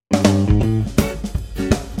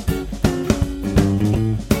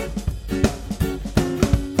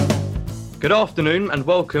Good afternoon and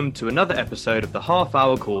welcome to another episode of the Half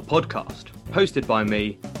Hour Call podcast, hosted by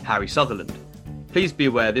me, Harry Sutherland. Please be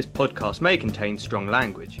aware this podcast may contain strong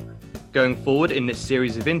language. Going forward in this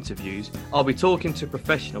series of interviews, I'll be talking to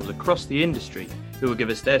professionals across the industry who will give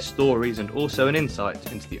us their stories and also an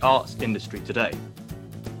insight into the arts industry today.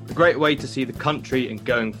 A great way to see the country and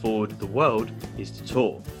going forward the world is to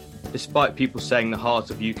tour. Despite people saying the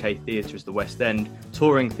heart of UK theatre is the West End,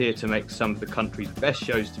 touring theatre makes some of the country's best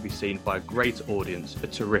shows to be seen by a great audience a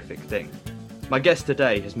terrific thing. My guest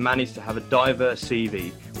today has managed to have a diverse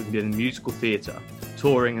CV within musical theatre,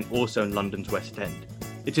 touring and also in London's West End.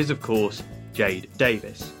 It is, of course, Jade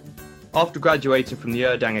Davies. After graduating from the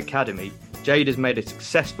Urdang Academy, Jade has made a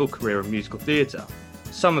successful career in musical theatre.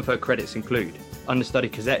 Some of her credits include understudy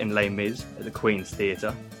Cosette in Les Mis at the Queen's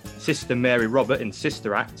Theatre, Sister Mary Robert in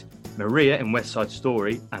Sister Act, Maria in West Side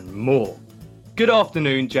Story, and more. Good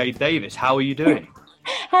afternoon, Jade Davies. How are you doing?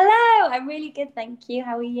 Hello, I'm really good, thank you.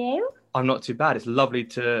 How are you? I'm not too bad. It's lovely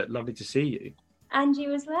to see you. And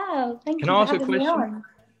you as well. Thank you Can I for ask a having me question? on.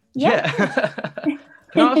 Yeah.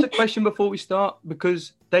 Can I ask a question before we start?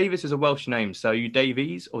 Because Davies is a Welsh name, so are you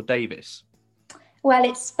Davies or Davis? Well,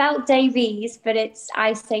 it's spelt Davies, but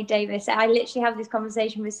I say Davis. I literally have this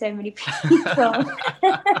conversation with so many people.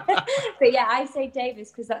 But yeah, I say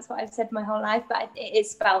Davis because that's what I've said my whole life, but it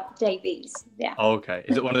is spelt Davies. Yeah. Oh, okay.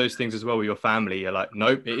 Is it one of those things as well with your family? You're like,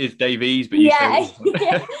 nope, it is Davies, but you say...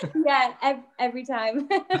 Every time.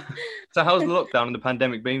 So how's the lockdown and the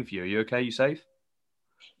pandemic been for you? Are you okay? You safe?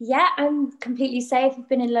 Yeah, I'm completely safe. I've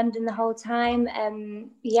been in London the whole time.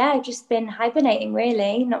 I've just been hibernating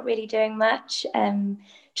really, not really doing much.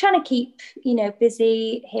 Trying to keep,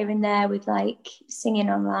 busy here and there with like singing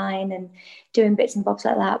online and doing bits and bobs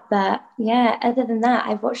like that. But yeah, other than that,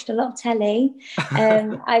 I've watched a lot of telly.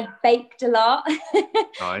 I've baked a lot.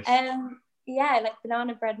 Nice. Like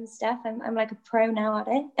banana bread and stuff. I'm like a pro now at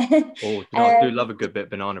it. Oh, I do love a good bit of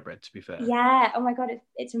banana bread, to be fair. Yeah. Oh my God,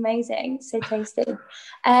 it's amazing. It's so tasty.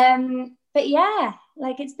 But yeah,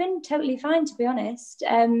 like it's been totally fine, to be honest.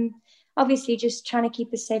 Obviously just trying to keep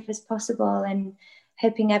as safe as possible and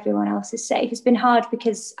hoping everyone else is safe. It's been hard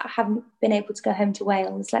because I haven't been able to go home to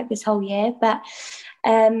Wales like this whole year, but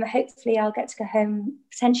hopefully I'll get to go home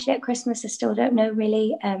potentially at Christmas. I still don't know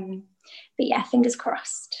really. But yeah, fingers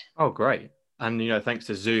crossed. Oh, great. And, thanks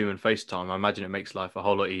to Zoom and FaceTime, I imagine it makes life a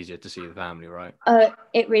whole lot easier to see the family, right?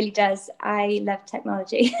 It really does. I love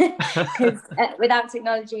technology because without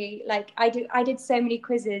technology, like I did so many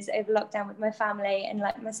quizzes over lockdown with my family and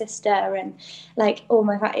like my sister and like all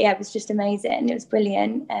my family. Yeah, it was just amazing. It was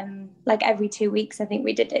brilliant. Like every 2 weeks, I think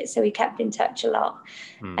we did it. So we kept in touch a lot.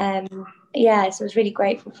 So I was really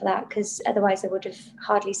grateful for that because otherwise I would have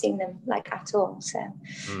hardly seen them like at all. So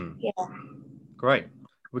yeah. Great.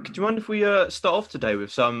 Well, could you mind if we start off today with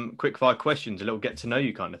some quick fire questions, a little get to know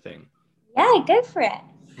you kind of thing? Yeah, go for it.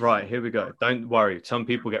 Right, here we go. Don't worry. Some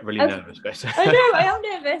people get really nervous. Oh no, I am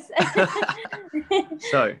nervous.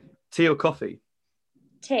 So, tea or coffee?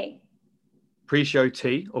 Tea. Pre-show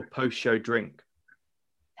tea or post-show drink?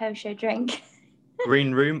 Post-show drink.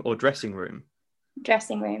 Green room or dressing room?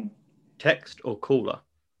 Dressing room. Text or caller?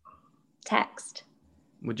 Text.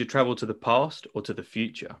 Would you travel to the past or to the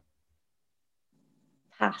future?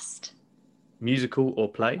 Past. Musical or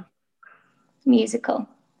play? Musical.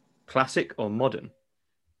 Classic or modern?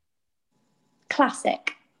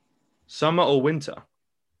 Classic. Summer or winter?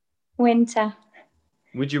 Winter.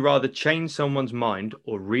 Would you rather change someone's mind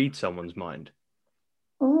or read someone's mind?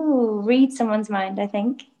 Ooh, read someone's mind, I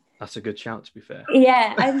think. That's a good shout, to be fair.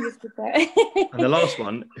 Yeah, I think it's good though. And the last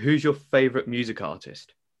one, who's your favourite music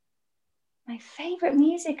artist? My favourite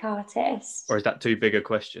music artist? Or is that too big a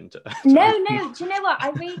question? No. Do you know what? I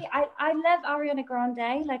love Ariana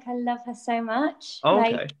Grande. Like, I love her so much. Oh,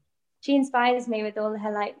 okay. Like, she inspires me with all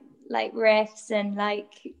her like riffs and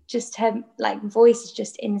like just her like voice is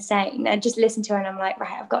just insane. I just listen to her and I'm like,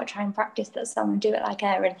 right, I've got to try and practice that song and do it like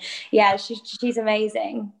her. And yeah, she's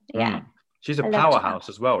amazing. Yeah. She's a powerhouse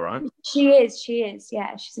as well, right? She is.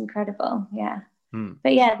 Yeah, she's incredible. Yeah.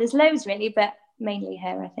 But yeah, there's loads really, but mainly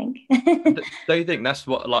her, I think. Do you think that's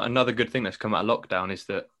what, like, another good thing that's come out of lockdown is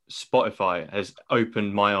that Spotify has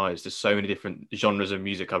opened my eyes to so many different genres of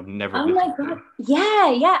music I've never listened to. Yeah.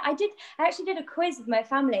 I actually did a quiz with my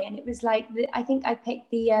family, and it was like I think I picked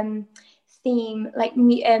the theme like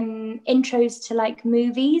intros to like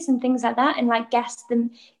movies and things like that, and like guess the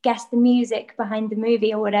music behind the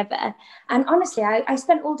movie or whatever. And honestly, I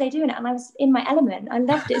spent all day doing it, and I was in my element. I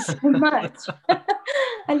loved it so much.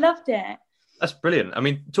 I loved it. That's brilliant. I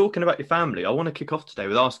mean, talking about your family, I want to kick off today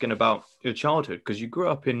with asking about your childhood, because you grew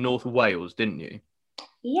up in North Wales, didn't you?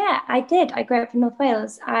 Yeah, I did. I grew up in North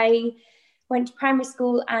Wales. I went to primary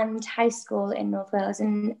school and high school in North Wales,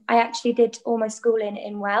 and I actually did all my schooling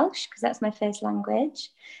in Welsh because that's my first language.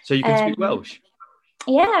 So you can speak Welsh?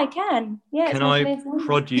 Yeah, I can. Yeah, can I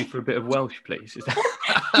prod you for a bit of Welsh, please?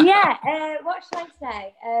 Yeah, what should I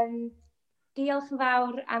say? Diolch yn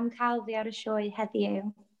fawr am cael fi ar y sioe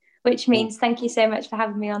heddiw, which means thank you so much for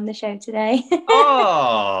having me on the show today.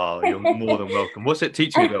 Oh, you're more than welcome. What's it?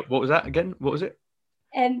 Teach me that. What was that again? What was it?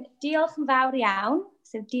 Diolch yn fawr iawn.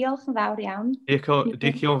 So diolch yn fawr iawn.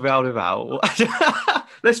 Diolch yn fawr iawn.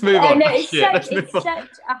 Let's move on. No, it's such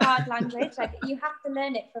a hard language. Like, you have to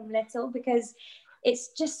learn it from little because it's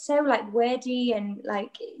just so like wordy and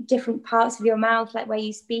like different parts of your mouth, like where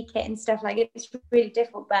you speak it and stuff. Like, it's really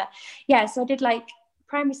difficult. But yeah, so I did like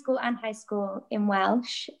primary school and high school in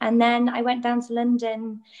Welsh, and then I went down to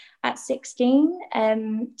London at 16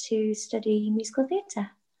 to study musical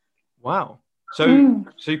theatre. Wow. So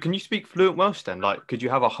can you speak fluent Welsh then? Like, could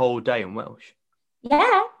you have a whole day in Welsh?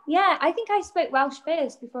 Yeah. I think I spoke Welsh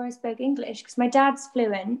first before I spoke English because my dad's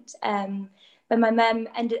fluent. But my mum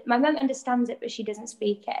understands it, but she doesn't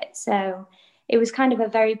speak it. So it was kind of a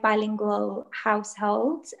very bilingual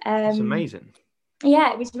household. That's amazing.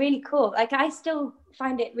 Yeah, it was really cool. Like, I still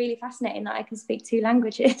find it really fascinating that I can speak 2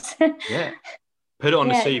 languages. Yeah. Put it on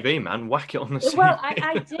the CV, man. Whack it on the CV. Well,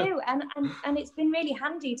 I do. And it's been really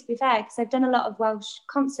handy, to be fair, because I've done a lot of Welsh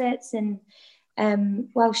concerts and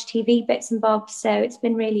Welsh TV bits and bobs. So it's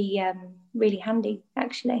been really, really handy,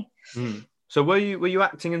 actually. So were you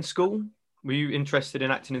acting in school? Were you interested in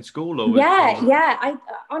acting in school? Or yeah. I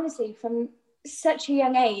honestly, from such a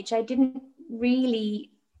young age, I didn't really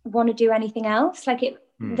want to do anything else. Like,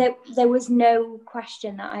 there was no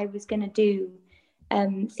question that I was going to do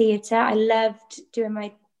theatre. I loved doing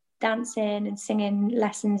my dancing and singing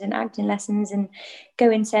lessons and acting lessons and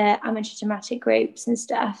going to amateur dramatic groups and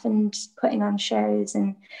stuff and putting on shows.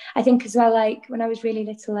 And I think as well, like when I was really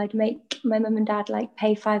little, I'd make my mum and dad like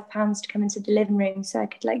pay £5 to come into the living room so I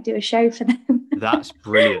could like do a show for them. That's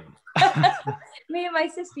brilliant. Me and my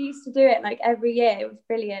sister used to do it like every year. It was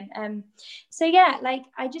brilliant. So yeah, like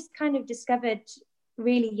I just kind of discovered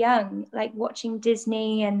really young, like watching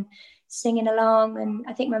Disney and singing along. And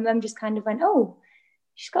I think my mum just kind of went, oh,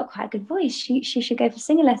 she's got quite a good voice. She should go for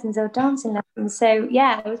singing lessons or dancing lessons. So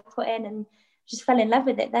yeah, I was put in and just fell in love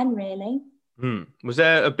with it then, really. Was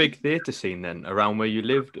there a big theatre scene then around where you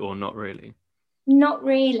lived, or not really? Not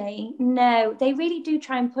really, no. They really do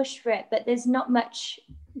try and push for it, but there's not much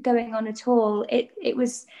going on at all. It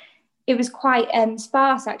was quite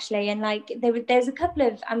sparse, actually, and like there's a couple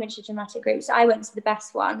of amateur dramatic groups. I went to the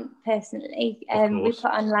best one personally. We put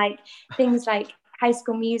on like things like High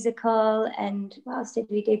School Musical, and what else did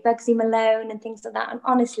we do? Bugsy Malone and things like that. And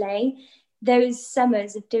honestly, those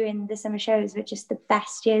summers of doing the summer shows were just the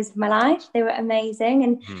best years of my life. They were amazing,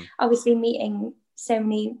 and obviously meeting so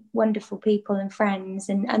many wonderful people and friends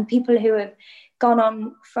and people who have gone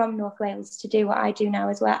on from North Wales to do what I do now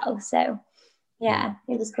as well. So yeah,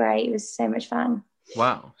 it was great. It was so much fun.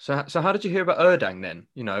 Wow. So how did you hear about Urdang then?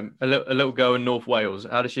 You know, a little girl in North Wales.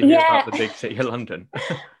 How did she hear about the big city of London?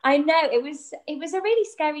 I know, it was a really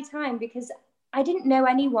scary time because I didn't know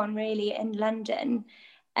anyone really in London.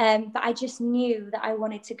 But I just knew that I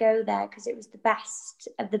wanted to go there because it was the best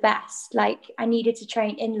of the best. Like, I needed to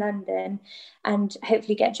train in London and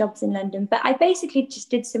hopefully get jobs in London. But I basically just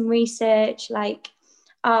did some research, like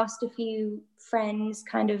asked a few friends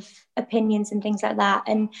kind of opinions and things like that.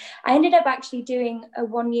 And I ended up actually doing a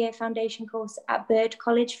 1-year foundation course at Bird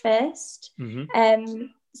College first.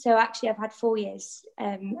 So actually I've had 4 years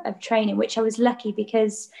of training, which I was lucky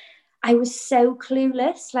because I was so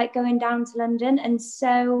clueless, like going down to London, and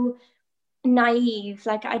so naive.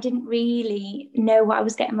 Like, I didn't really know what I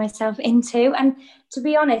was getting myself into. And to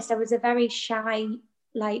be honest, I was a very shy,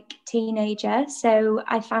 like, teenager. So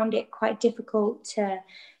I found it quite difficult to,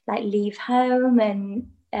 like, leave home. And,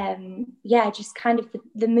 just kind of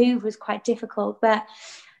the move was quite difficult. But,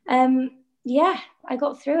 yeah, I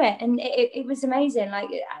got through it, and it was amazing. Like,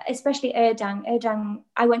 especially Urdang,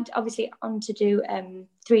 I went obviously on to do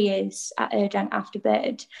 3 years at Urdang after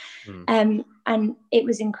Bird, and it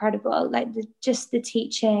was incredible. Like, just the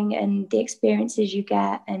teaching and the experiences you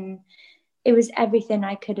get, and it was everything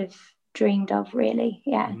I could have dreamed of, really.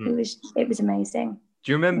 Yeah, it was amazing.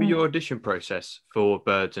 Do you remember your audition process for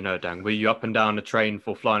Birds and Urdang? Were you up and down a train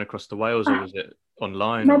for flying across the Wales, or was it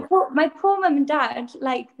online? My poor mum and dad,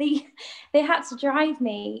 like they had to drive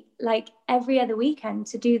me like every other weekend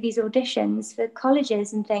to do these auditions for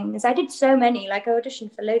colleges and things. I did so many, like I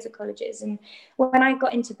auditioned for loads of colleges, and when I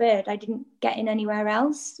got into Bird, I didn't get in anywhere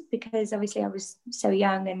else because obviously I was so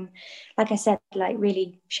young and, like I said, like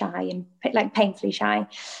really shy and like painfully shy.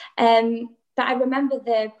 but I remember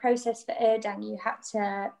the process for Urdang. You had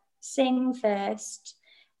to sing first,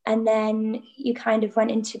 and then you kind of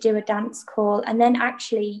went in to do a dance call, and then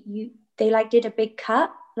actually they like did a big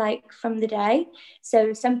cut like from the day.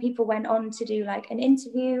 So some people went on to do like an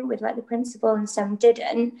interview with like the principal, and some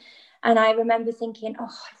didn't. And I remember thinking, oh,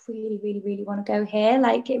 I really, really, really want to go here.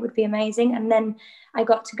 Like, it would be amazing. And then I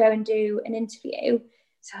got to go and do an interview.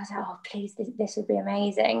 So I was like, oh, please, this would be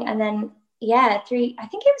amazing. And then, yeah, I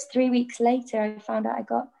think it was 3 weeks later, I found out I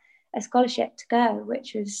got a scholarship to go,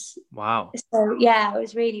 which was, Wow. so yeah, I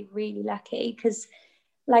was really, really lucky because,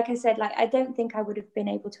 like I said, like I don't think I would have been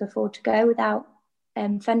able to afford to go without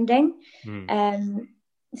funding.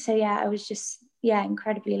 So yeah, I was just, yeah,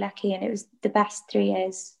 incredibly lucky, and it was the best 3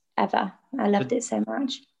 years ever. I loved it so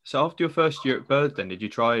much. So after your first year at Bird, then did you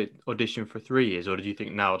try audition for 3 years, or did you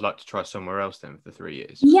think, now I'd like to try somewhere else then for 3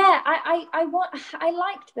 years? Yeah, I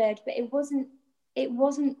liked Bird, but it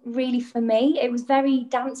wasn't really for me. It was very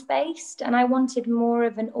dance based, and I wanted more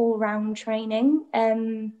of an all round training.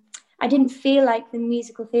 I didn't feel like the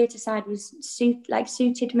musical theatre side was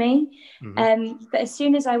suited me. But as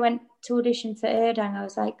soon as I went to audition for Urdang, I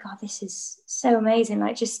was like, God, this is so amazing.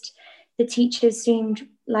 Like, just the teachers seemed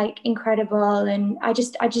like incredible, and I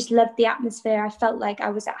just loved the atmosphere. I felt like I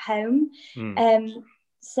was at home.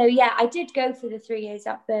 So yeah, I did go for the 3 years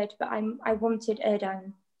at Bird, but I wanted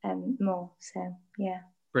Urdang more. So yeah.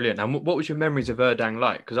 Brilliant. And what was your memories of Urdang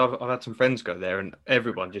like? Because I've had some friends go there, and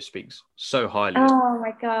everyone just speaks so highly. Oh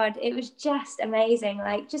my God, it was just amazing.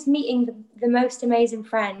 Like, just meeting the most amazing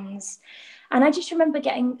friends. And I just remember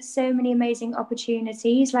getting so many amazing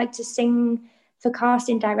opportunities, like to sing for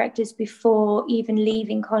casting directors before even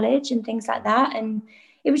leaving college and things like that. And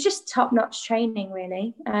it was just top-notch training,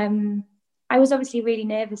 really. I was obviously really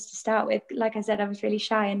nervous to start with. Like I said, I was really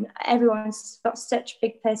shy, and everyone's got such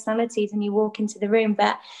big personalities when you walk into the room.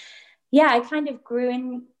 But yeah, I kind of grew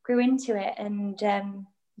into it, and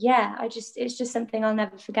yeah, it's just something I'll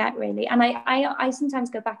never forget, really. And I sometimes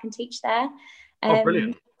go back and teach there. Oh,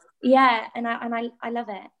 brilliant. Yeah, and I love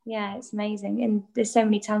it. Yeah, it's amazing, and there's so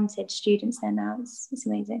many talented students there now. It's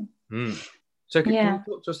amazing. So can you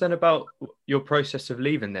talk to us then about your process of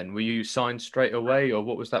leaving then? Were you signed straight away, or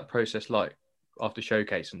what was that process like after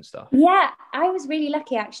showcase and stuff? Yeah, I was really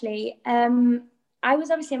lucky, actually. I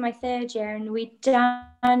was obviously in my 3rd year,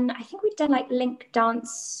 and I think we'd done like Link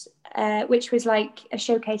Dance, which was like a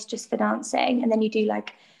showcase just for dancing. And then you do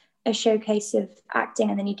like a showcase of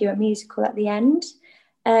acting, and then you do a musical at the end.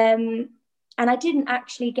 And I didn't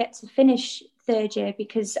actually get to finish 3rd year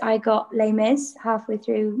because I got Les Mis halfway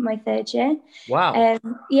through my 3rd year. Wow.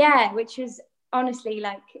 Yeah, which was honestly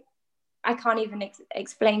like, I can't even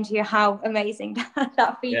explain to you how amazing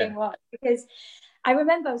that feeling was, because I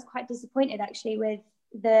remember I was quite disappointed actually with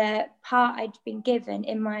the part I'd been given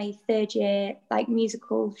in my 3rd year like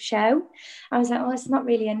musical show. I was like, oh, it's not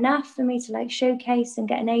really enough for me to like showcase and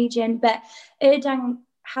get an agent. But Urdang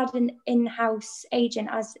had an in-house agent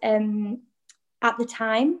as at the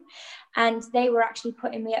time, and they were actually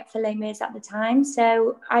putting me up for Les Mis at the time.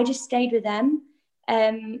 So I just stayed with them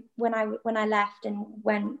when I left and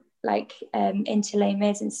went like into Les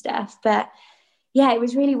Mis and stuff. But yeah, it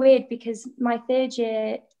was really weird because my 3rd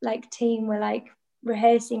year like team were like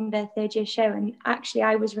rehearsing their 3rd year show, and actually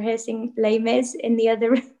I was rehearsing Les Mis in the other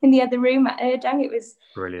room at Urdang. It was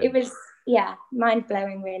brilliant. It was, yeah, mind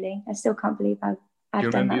blowing, really. I still can't believe I've do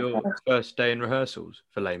you done remember that. Your first day in rehearsals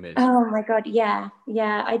for Les Mis? Oh my God, yeah,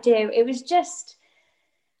 I do. It was just,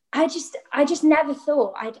 I just never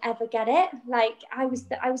thought I'd ever get it. Like I was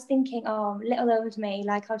thinking, oh, little old me,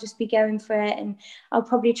 like I'll just be going for it, and I'll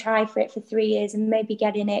probably try for it for 3 years and maybe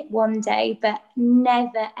get in it one day. But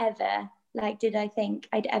never ever like did I think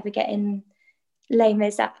I'd ever get in Les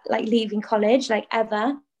Mis at like leaving college, like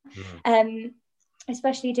ever.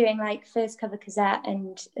 Especially doing like first cover Cosette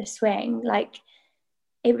and a swing, like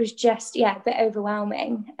it was just, yeah, a bit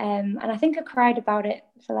overwhelming. And I think I cried about it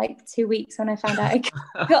for like 2 weeks when I found out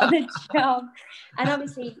I got the job. And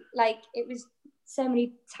obviously, like, it was so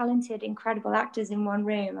many talented, incredible actors in one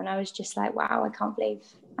room. And I was just like, wow, I can't believe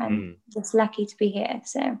I'm just lucky to be here.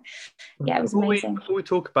 So, yeah, it was amazing. Before we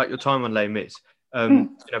talk about your time on Les Mis, you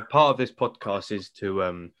know, part of this podcast is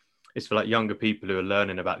to is for like younger people who are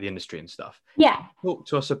learning about the industry and stuff. Yeah. Talk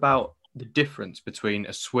to us about the difference between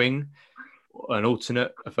a swing, an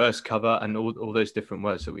alternate, a first cover, and all those different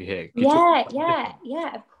words that we hear.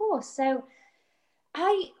 Yeah, of course. So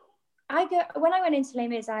when I went into Les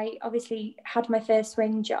Mis, I obviously had my first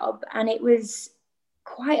swing job, and it was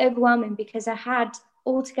quite overwhelming because I had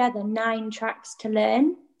altogether 9 tracks to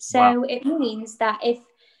learn. So it means that if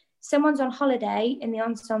someone's on holiday in the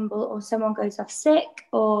ensemble or someone goes off sick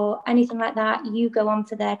or anything like that, you go on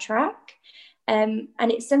for their track. And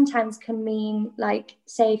it sometimes can mean, like,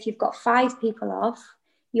 say if you've got 5 people off,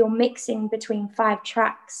 you're mixing between 5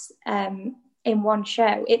 tracks in one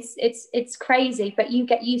show. It's crazy, but you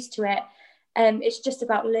get used to it. It's just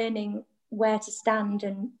about learning where to stand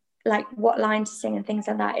and like what line to sing and things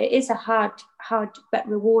like that. It is a hard but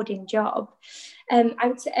rewarding job. I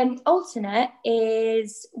would say alternate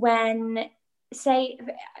is when, say,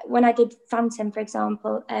 when I did Phantom, for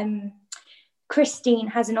example, Christine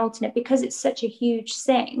has an alternate because it's such a huge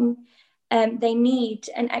sing. They need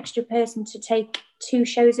an extra person to take 2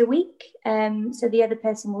 shows a week. So the other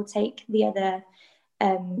person will take the other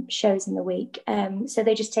shows in the week. So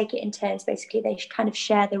they just take it in turns. Basically, they kind of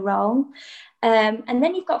share the role. And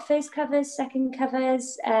then you've got first covers, second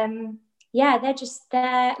covers. They're just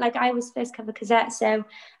there. Like I was first cover Cosette, so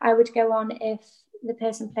I would go on if the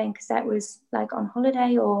person playing Cosette was like on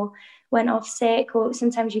holiday or went off sick, or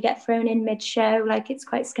sometimes you get thrown in mid-show. Like it's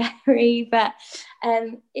quite scary, but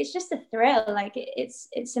it's just a thrill. Like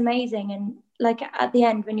it's amazing, and like at the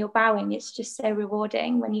end when you're bowing, it's just so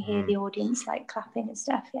rewarding when you hear the audience like clapping and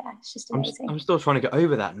stuff. Yeah, it's just amazing. I'm still trying to get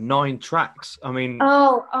over that 9 tracks. I mean,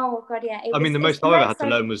 oh god, yeah. The most I ever had to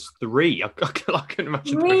learn was 3. I couldn't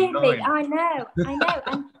imagine doing 9. I know,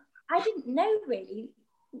 and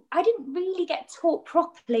I didn't really get taught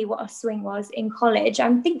properly what a swing was in college.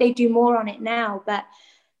 I think they do more on it now, but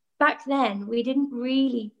back then we didn't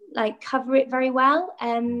really like cover it very well.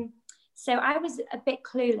 So I was a bit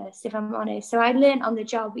clueless, if I'm honest. So I learned on the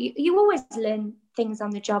job. You always learn things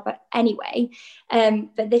on the job anyway,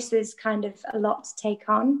 but this was kind of a lot to take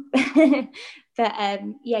on. But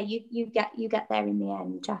you get there in the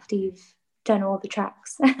end after you've done all the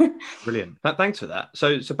tracks. Brilliant. Thanks for that.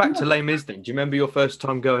 So back to Les Mis then. Do you remember your first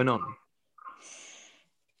time going on?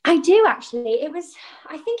 I do actually.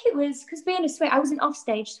 I think it was because being a swing, I was an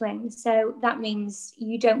offstage swing, so that means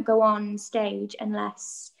you don't go on stage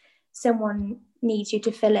unless someone needs you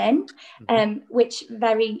to fill in, which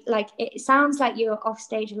very, like, it sounds like you're off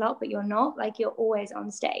stage a lot, but you're not. Like, you're always on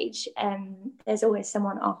stage. There's always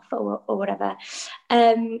someone off or whatever.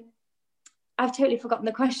 I've totally forgotten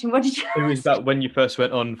the question. What did you ask? It was about when you first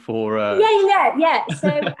went on for... Yeah. So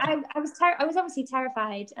I was obviously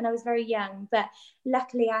terrified and I was very young, but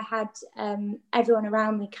luckily I had everyone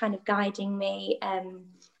around me kind of guiding me,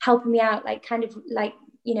 helping me out, like kind of like,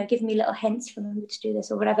 you know, giving me little hints from them to do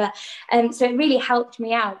this or whatever. So it really helped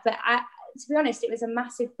me out. But to be honest, it was a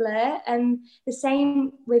massive blur. The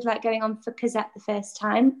same with like going on for Cosette the first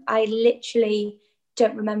time. I literally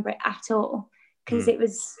don't remember it at all because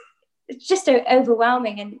it's just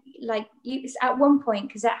overwhelming. And like at one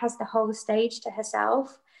point, Cosette has the whole stage to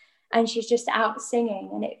herself and she's just out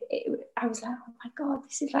singing. And I was like, oh my God,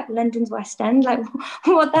 this is like London's West End. Like,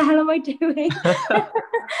 what the hell am I doing?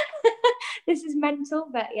 This is mental.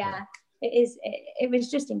 But yeah, it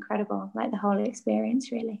was just incredible, like the whole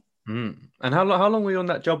experience, really. And how long were you on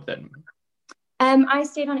that job then? I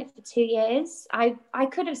stayed on it for 2 years. I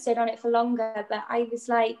could have stayed on it for longer, but I was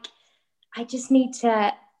like, I just need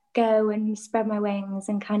to go and spread my wings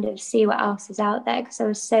and kind of see what else is out there, because I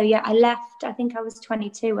was so young. I left, I think I was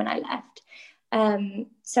 22 when I left.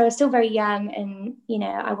 So I was still very young, and you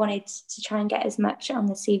know, I wanted to try and get as much on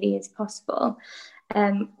the CV as possible,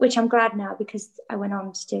 which I'm glad now because I went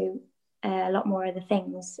on to do a lot more other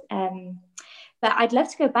things. But I'd love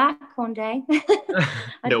to go back one day.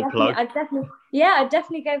 Plug. I'd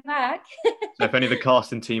definitely go back. So if any of the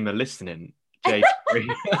casting team are listening, Jade,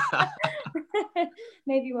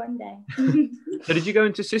 maybe one day. So did you go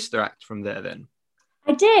into Sister Act from there then?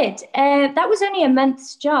 I did. That was only a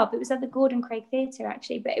month's job. It was at the Gordon Craig Theatre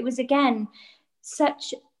actually, but it was again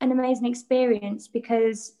such an amazing experience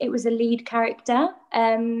because it was a lead character.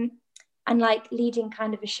 And like leading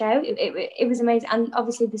kind of a show, it was amazing. And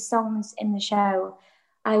obviously the songs in the show,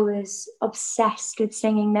 I was obsessed with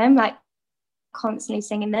singing them, like constantly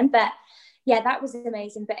singing them. But yeah, that was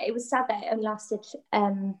amazing. But it was sad that it only lasted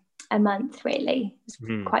a month, really. It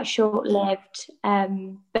was quite short-lived,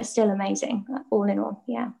 but still amazing, all in all,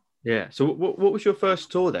 yeah. Yeah, so what was your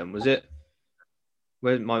first tour then? Was it...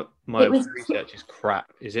 Where my research is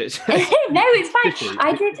crap. Is it? No, it's fine.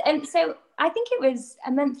 I did. So I think it was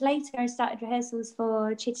a month later I started rehearsals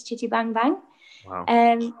for Chitty Chitty Bang Bang. Wow.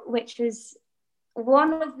 Which was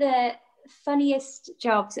one of the funniest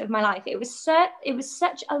jobs of my life. It was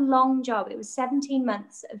such a long job. It was 17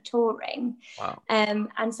 months of touring. Wow.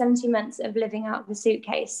 And 17 months of living out of a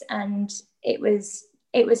suitcase, and it was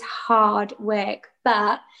hard work,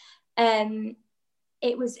 but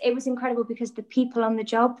it was incredible because the people on the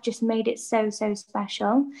job just made it so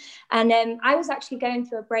special. And I was actually going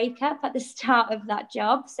through a breakup at the start of that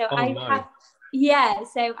job, so Oh, no.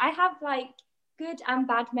 so I have like good and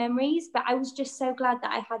bad memories, but I was just so glad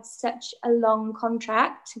that I had such a long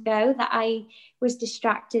contract to go that I was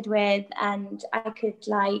distracted with, and I could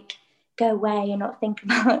like go away and not think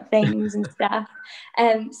about things and stuff.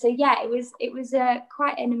 So yeah, it was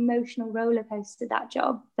quite an emotional roller coaster, that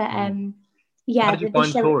job. But yeah. How did you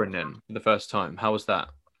find touring then for the first time? How was that?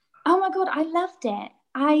 Oh my God, I loved it.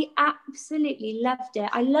 I absolutely loved it.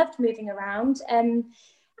 I loved moving around. And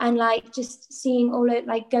like just seeing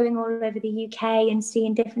like going all over the UK and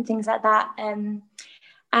seeing different things like that.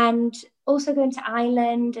 And also going to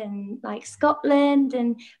Ireland and like Scotland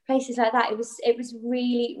and places like that. It was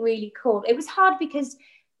really, really cool. It was hard because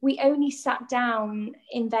we only sat down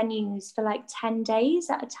in venues for like 10 days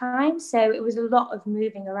at a time. So it was a lot of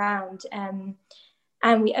moving around.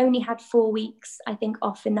 And we only had 4 weeks, I think,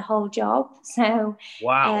 off in the whole job. So,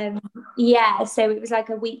 Wow. yeah, so it was like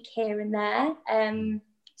a week here and there.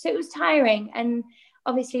 So it was tiring. And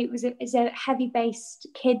obviously it's a heavy-based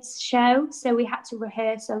kids show. So we had to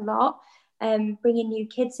rehearse a lot, bringing new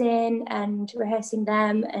kids in and rehearsing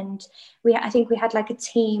them. And I think we had like a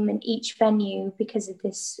team in each venue because of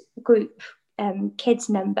this group kids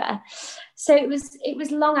number. So it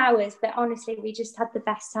was long hours, but honestly we just had the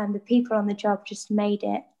best time. The people on the job just made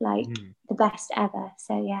it like the best ever.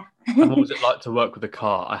 So yeah. And what was it like to work with a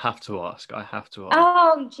car? I have to ask.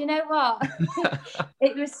 Oh, do you know what?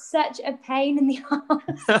 It was such a pain in the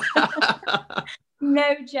arse.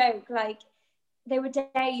 No joke. Like there were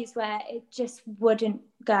days where it just wouldn't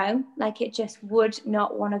go, like it just would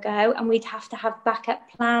not want to go, and we'd have to have backup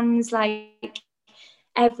plans. Like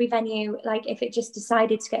every venue, like if it just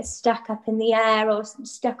decided to get stuck up in the air or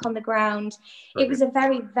stuck on the ground. It was a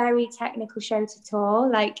very, very technical show to tour,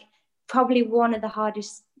 like probably one of the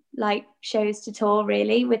hardest like shows to tour,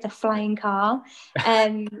 really, with a flying car.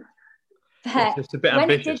 But it's a bit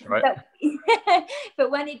ambitious, right?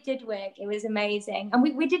 But when it did work, it was amazing. And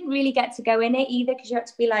we didn't really get to go in it either, because you had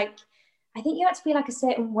to be like, I think you had to be like a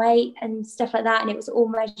certain weight and stuff like that, and it was all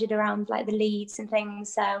measured around like the leads and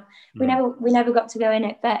things. So we never got to go in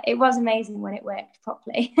it, but it was amazing when it worked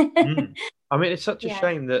properly. I mean, it's such a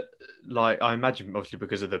shame that, like, I imagine obviously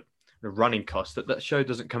because of the running cost that show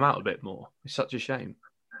doesn't come out a bit more. It's such a shame.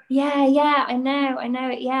 Yeah, I know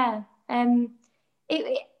it. Yeah,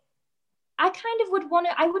 I kind of would want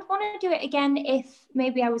to do it again if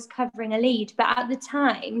maybe I was covering a lead, but at the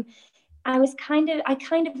time I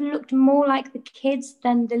kind of looked more like the kids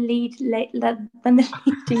than the leading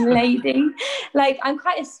lady. Like I'm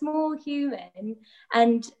quite a small human,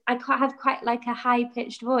 and I have quite like a high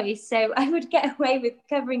pitched voice, so I would get away with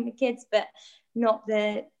covering the kids, but not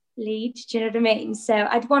the lead. Do you know what I mean? So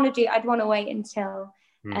I'd want to wait until,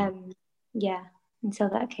 until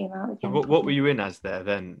that came out again. So what were you in as there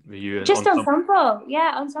then? Were you just ensemble?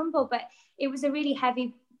 Yeah, ensemble, but it was a really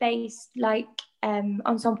heavy based like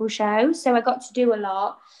ensemble show, so I got to do a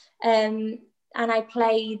lot, and I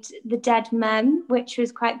played the dead mum, which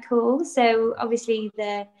was quite cool. So obviously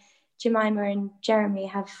the Jemima and Jeremy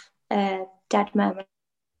have a dead mum,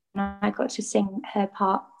 and I got to sing her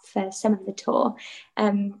part for some of the tour.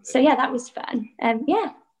 So yeah, that was fun.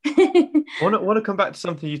 Yeah. I want to come back to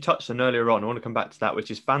something you touched on earlier on. I want to come back to that, which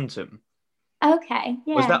is Phantom. Okay,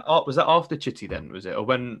 yeah. Was that after Chitty then? Was it,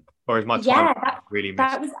 or is my time really missed?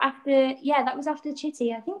 That was after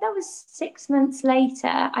Chitty. I think that was 6 months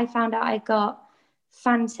later. I found out I got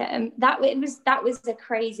Phantom. That was a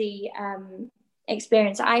crazy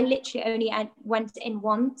experience. I literally only went in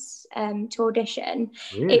once to audition.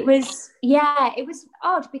 Really? It was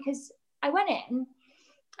odd because I went in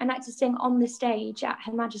and I had to sing on the stage at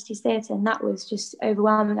Her Majesty's Theatre, and that was just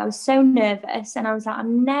overwhelming. I was so nervous, and I was like,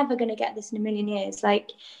 I'm never going to get this in a million years. Like,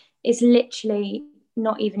 it's literally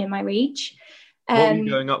not even in my reach. What were you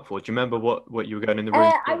going up for? Do you remember what you were going in the room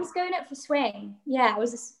for? I was going up for swing. Yeah, I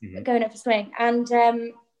was going up for swing. And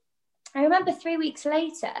I remember 3 weeks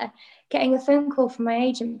later getting a phone call from my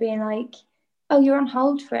agent being like, oh, you're on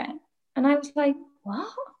hold for it. And I was like, what?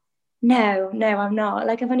 No, I'm not.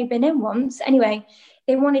 Like, I've only been in once. Anyway,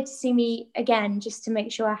 they wanted to see me again just to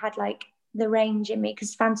make sure I had like the range in me,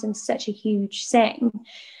 because Phantom's such a huge sing.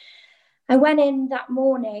 I went in that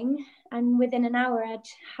morning, and within an hour I'd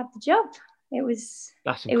had the job. It was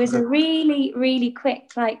a really, really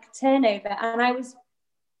quick like turnover, and I was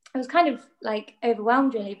kind of like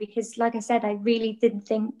overwhelmed, really, because like I said, I really didn't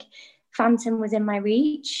think Phantom was in my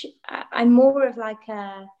reach. I'm more of like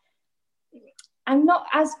I'm not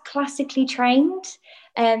as classically trained,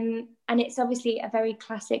 and it's obviously a very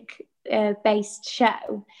classic based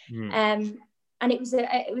show. Mm. And it was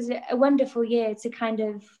a wonderful year to kind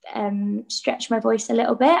of stretch my voice a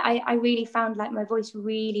little bit. I really found like my voice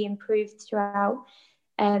really improved throughout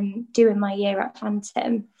doing my year at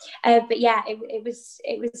Phantom. But yeah, it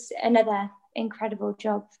was another incredible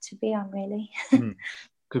job to be on, really. Mm.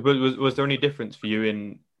 Was there any difference for you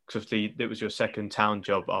in, because it was your second town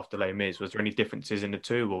job after Les Mis, was there any differences in the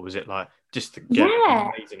two, or was it like just again Yeah.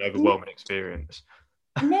 an amazing, overwhelming experience?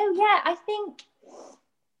 No, yeah, I think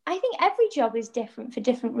every job is different for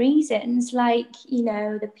different reasons, like, you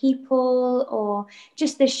know, the people or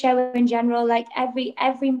just the show in general. Like every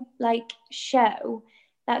like show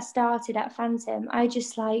that started at Phantom, I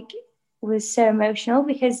just like was so emotional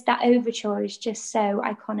because that overture is just so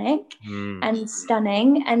iconic and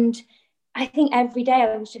stunning. And I think every day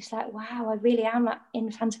I was just like, wow, I really am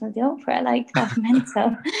in Phantom of the Opera, like that's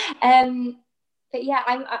mental. But yeah,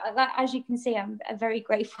 as you can see, I'm a very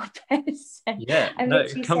grateful person. Yeah, I'm no, it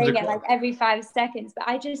literally comes saying it across. like every 5 seconds, but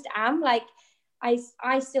I just am like,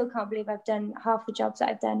 I still can't believe I've done half the jobs that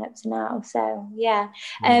I've done up to now. So yeah,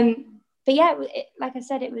 but yeah, like I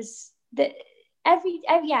said, it was that every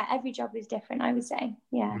job is different, I would say.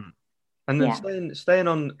 Yeah. And then staying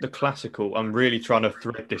on the classical, I'm really trying to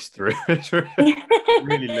thread this through. It's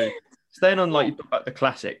really loose. Staying on, like, you talk about the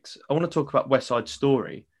classics, I want to talk about West Side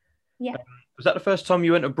Story. Yeah. Was that the first time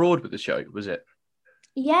you went abroad with the show? Was it?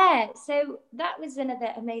 Yeah. So that was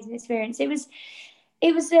another amazing experience. It was I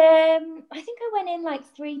think I went in like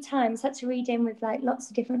 3 times, had to read in with like lots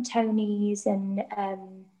of different Tonys and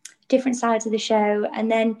different sides of the show.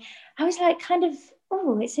 And then I was like kind of,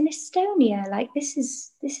 oh, it's in Estonia. Like this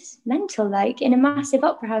is mental, like in a massive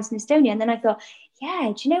opera house in Estonia. And then I thought,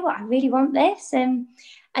 yeah, do you know what? I really want this. And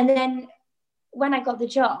then when I got the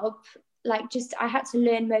job, like just I had to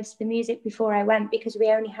learn most of the music before I went because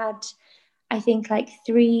we only had, I think, like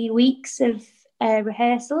 3 weeks of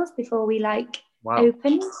rehearsals before we like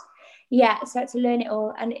opened. Yeah, so I had to learn it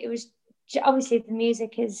all, and it was obviously the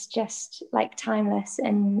music is just like timeless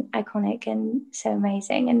and iconic and so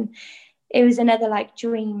amazing. And it was another like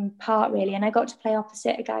dream part, really. And I got to play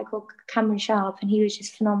opposite a guy called Cameron Sharp, and he was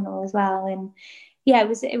just phenomenal as well. And yeah,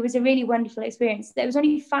 it was a really wonderful experience. There was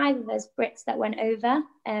only 5 of us Brits that went over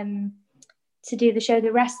to do the show.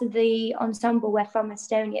 The rest of the ensemble were from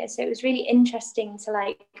Estonia, so it was really interesting to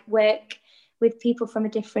like work with people from a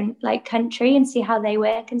different like country and see how they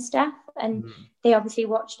work and stuff. And they obviously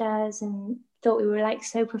watched us and thought we were like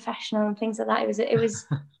so professional and things like that. It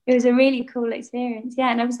was a really cool experience.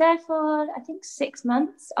 Yeah, and I was there for I think 6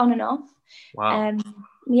 months on and off. Wow.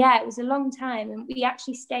 Yeah, it was a long time, and we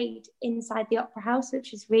actually stayed inside the opera house,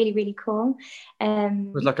 which is really, really cool.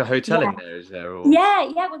 Was like a hotel in there, is there? Or...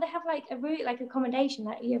 Yeah. Well, they have like a room, like accommodation.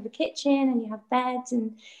 Like you have a kitchen and you have beds,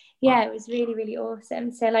 and yeah, it was really, really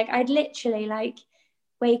awesome. So like, I'd literally like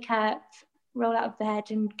wake up, roll out of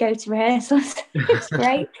bed, and go to rehearsals. It's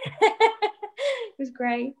great. It was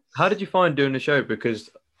great. How did you find doing the show?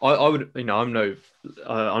 Because I would, you know, I'm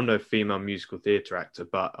no female musical theatre actor,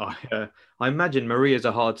 but I imagine Maria's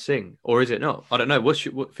a hard sing, or is it not? I don't know.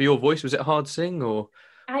 For your voice? Was it a hard sing, or?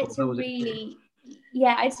 I had to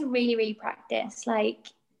really practice. Like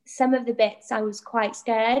some of the bits, I was quite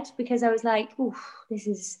scared because I was like, "Ooh, this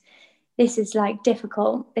is like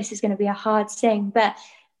difficult. This is going to be a hard sing." But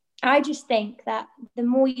I just think that the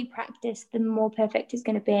more you practice, the more perfect it's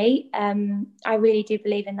going to be. I really do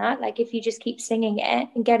believe in that. Like if you just keep singing it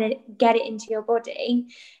and get it into your body,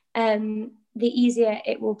 the easier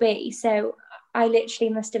it will be. So I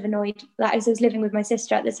literally must have annoyed, like as I was living with my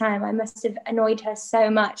sister at the time, I must have annoyed her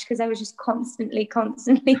so much because I was just constantly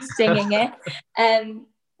singing it.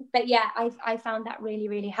 But yeah, I found that really,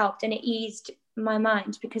 really helped, and it eased my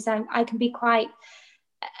mind because I can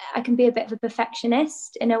be a bit of a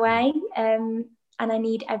perfectionist in a way, and I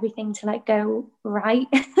need everything to like go right.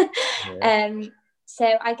 So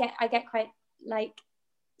I get quite like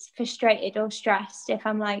frustrated or stressed if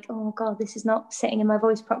I'm like, oh god, this is not sitting in my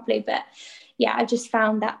voice properly. But yeah, I just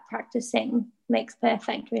found that practicing makes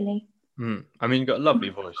perfect, really. I mean, you've got a lovely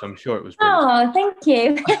voice. I'm sure it was brilliant. Oh, thank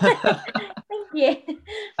you. Thank you.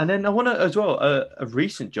 And then I want to as well a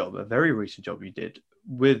very recent job you did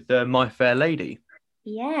with My Fair Lady.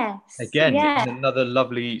 Yes. Again, in another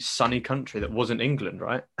lovely sunny country that wasn't England,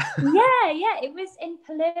 right? Yeah. It was in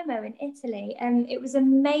Palermo in Italy, and it was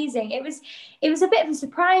amazing. It was a bit of a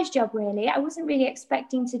surprise job, really. I wasn't really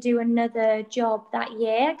expecting to do another job that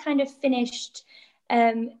year. I kind of finished.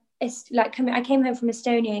 I came home from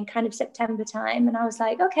Estonia in kind of September time, and I was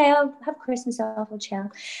like, okay, I'll have Christmas off, I'll chill.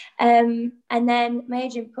 And then my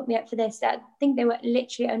agent put me up for this. I think they were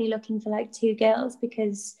literally only looking for like 2 girls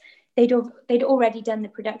because they'd already done the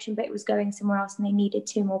production, but it was going somewhere else and they needed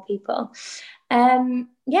 2 more people.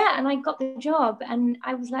 Yeah, and I got the job and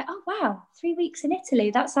I was like, oh wow, 3 weeks in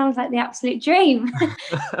Italy, that sounds like the absolute dream.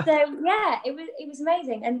 So yeah, it was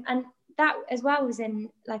amazing. And that as well was in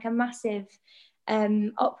like a massive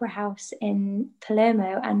opera house in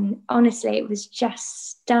Palermo, and honestly it was just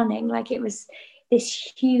stunning. Like it was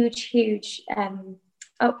this huge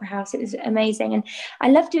opera house. It was amazing, and I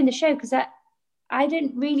loved doing the show because I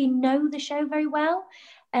didn't really know the show very well,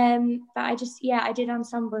 but I did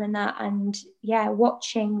ensemble in that, and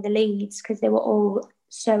watching the leads because they were all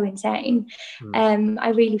so insane. I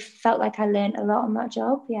really felt like I learned a lot on that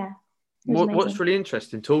job. What's really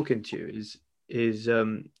interesting talking to you is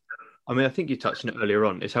I mean, I think you touched on it earlier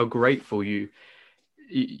on, is how grateful you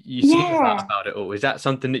seem about it all. Is that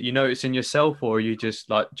something that you notice in yourself, or are you just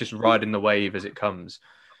riding the wave as it comes?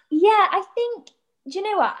 Yeah, I think, do you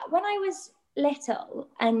know what? When I was little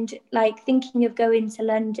and like thinking of going to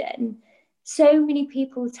London, so many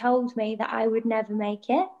people told me that I would never make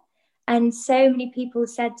it. And so many people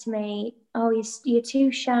said to me, oh, you're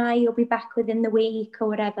too shy, you'll be back within the week or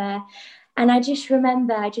whatever. And I just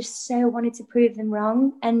remember I just so wanted to prove them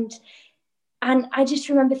wrong. And I just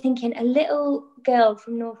remember thinking, a little girl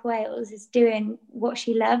from North Wales is doing what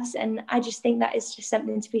she loves. And I just think that is just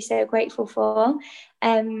something to be so grateful for.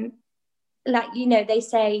 Like, you know, they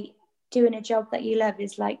say doing a job that you love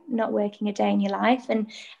is like not working a day in your life. And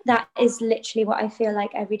that is literally what I feel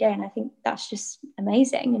like every day. And I think that's just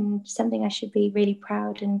amazing and something I should be really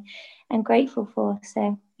proud and grateful for.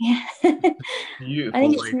 So, yeah. Beautiful. I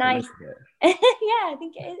think it's nice. Yeah, I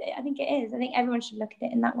think it is. I think everyone should look at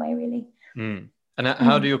it in that way, really. And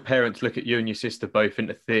how do your parents look at you and your sister both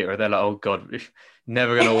into theatre? They're like, oh God,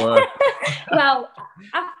 never going to work. Well,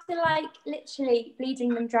 after like literally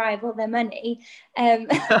bleeding them dry of all their money,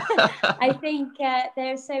 I think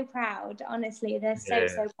they're so proud. Honestly, they're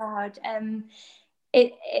so proud.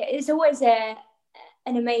 It's always an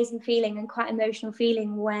amazing feeling and quite emotional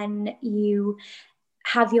feeling when you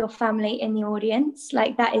have your family in the audience.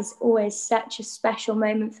 Like that is always such a special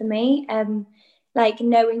moment for me. Like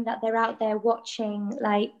knowing that they're out there watching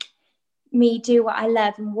like me do what I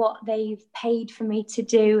love and what they've paid for me to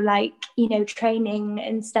do, like, you know, training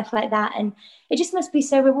and stuff like that. And it just must be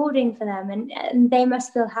so rewarding for them, and they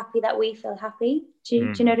must feel happy that we feel happy. Do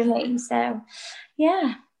you know what I mean? So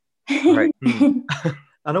yeah. Right.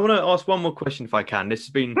 And I want to ask one more question if I can. This has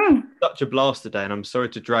been such a blast today, and I'm sorry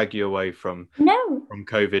to drag you away from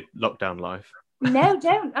COVID lockdown life. No,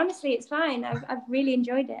 don't. Honestly, it's fine. I've really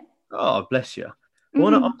enjoyed it. Oh, bless you. I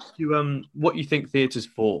want to ask you what you think theatre's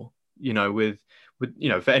for, you know, with you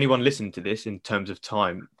know, for anyone listening to this in terms of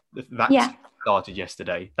time. That started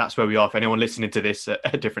yesterday. That's where we are for anyone listening to this at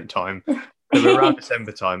a different time. So we're around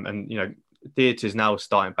December time, and you know, theatre's now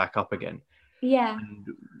starting back up again. Yeah. And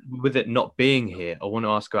with it not being here, I want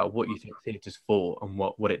to ask about what you think theatre's for and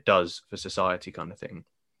what it does for society, kind of thing.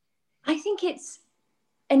 I think it's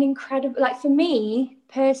an incredible, like for me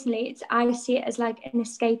personally, I see it as like an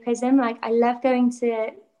escapism. Like I love going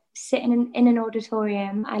to sit in an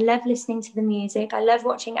auditorium. I love listening to the music. I love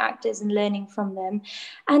watching actors and learning from them.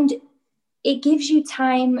 And it gives you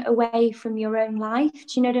time away from your own life. Do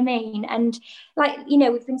you know what I mean? And like, you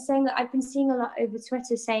know, I've been seeing a lot over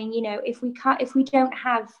Twitter saying, you know, if we don't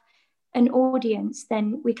have an audience,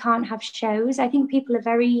 then we can't have shows. I think people are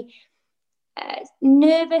very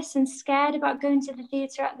nervous and scared about going to the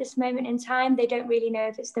theatre at this moment in time. They don't really know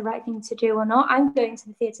if it's the right thing to do or not. I'm going to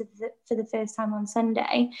the theatre for the first time on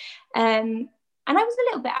Sunday, and I was a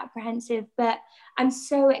little bit apprehensive, but I'm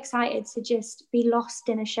so excited to just be lost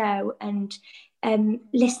in a show and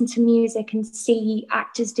listen to music and see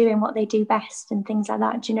actors doing what they do best and things like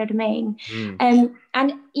that. Do you know what I mean?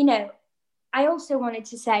 And you know, I also wanted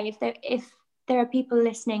to say, if there are people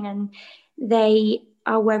listening and they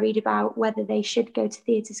are worried about whether they should go to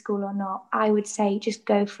theatre school or not, I would say just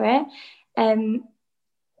go for it.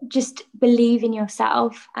 Just believe in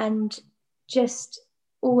yourself and just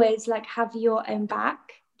always like have your own back.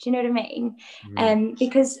 Do you know what I mean?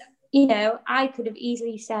 Because, you know, I could have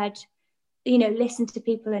easily said, you know, listen to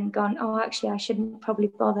people and gone, oh, actually, I shouldn't probably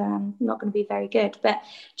bother. I'm not going to be very good. But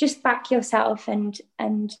just back yourself and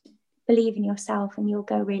believe in yourself, and you'll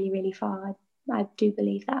go really, really far. I do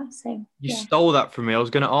believe that. So you stole that from me. I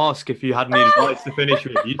was going to ask if you had any advice to finish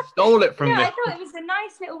with. You stole it from me. I thought it was a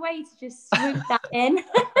nice little way to just swoop that in.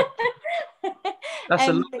 That's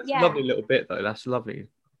a lovely little bit, though. That's lovely.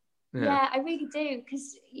 Yeah, I really do.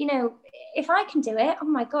 Because, you know, if I can do it, oh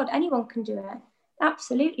my God, anyone can do it.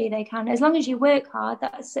 Absolutely, they can. As long as you work hard,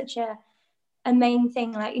 that's such a main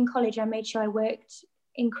thing. Like in college, I made sure I worked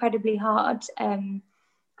incredibly hard. And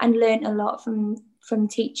learned a lot from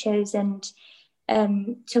teachers, and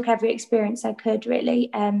took every experience I could, really.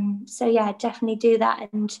 So yeah, definitely do that.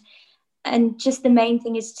 And just the main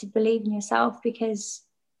thing is to believe in yourself, because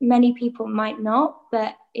many people might not,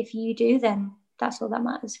 but if you do, then that's all that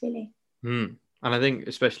matters, really. And I think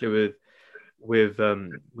especially with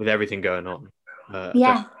everything going on,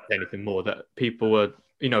 Yeah. don't say anything more, that people were,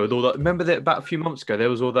 with all that. Remember that about a few months ago there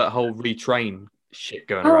was all that whole retrain shit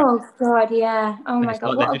going around. Oh God, yeah. Oh And my it's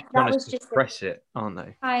God, like they're just trying that to was just a suppress it, aren't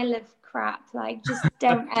they? pile of crap. Like, just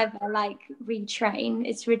don't ever like retrain.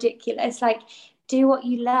 It's ridiculous. Like, do what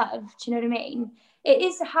you love. Do you know what I mean? It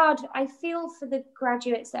is hard. I feel for the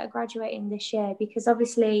graduates that are graduating this year, because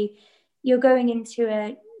obviously you're going into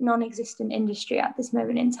a non-existent industry at this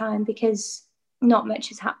moment in time, because not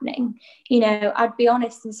much is happening. I'd be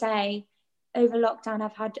honest and say over lockdown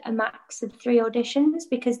I've had a max of 3 auditions,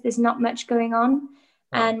 because there's not much going on.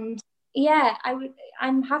 Wow. And yeah,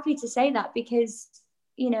 I'm happy to say that, because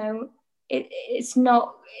it's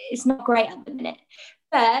not great at the minute,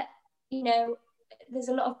 but there's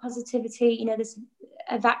a lot of positivity. There's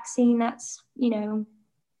a vaccine that's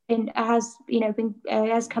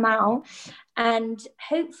has come out, and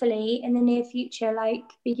hopefully in the near future, like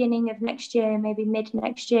beginning of next year, maybe mid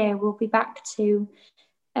next year, we'll be back to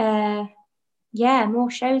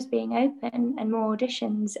more shows being open and more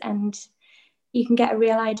auditions, and you can get a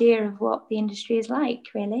real idea of what the industry is like,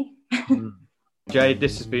 really. Jade,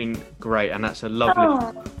 this has been great, and that's a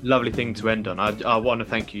lovely thing to end on. I want to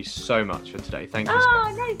thank you so much for today. Thank you.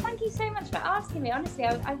 No, thank you so much for asking me. Honestly,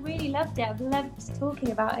 I really loved it. I've loved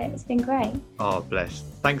talking about it. It's been great. Oh, bless.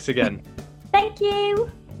 Thanks again. Thank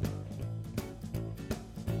you.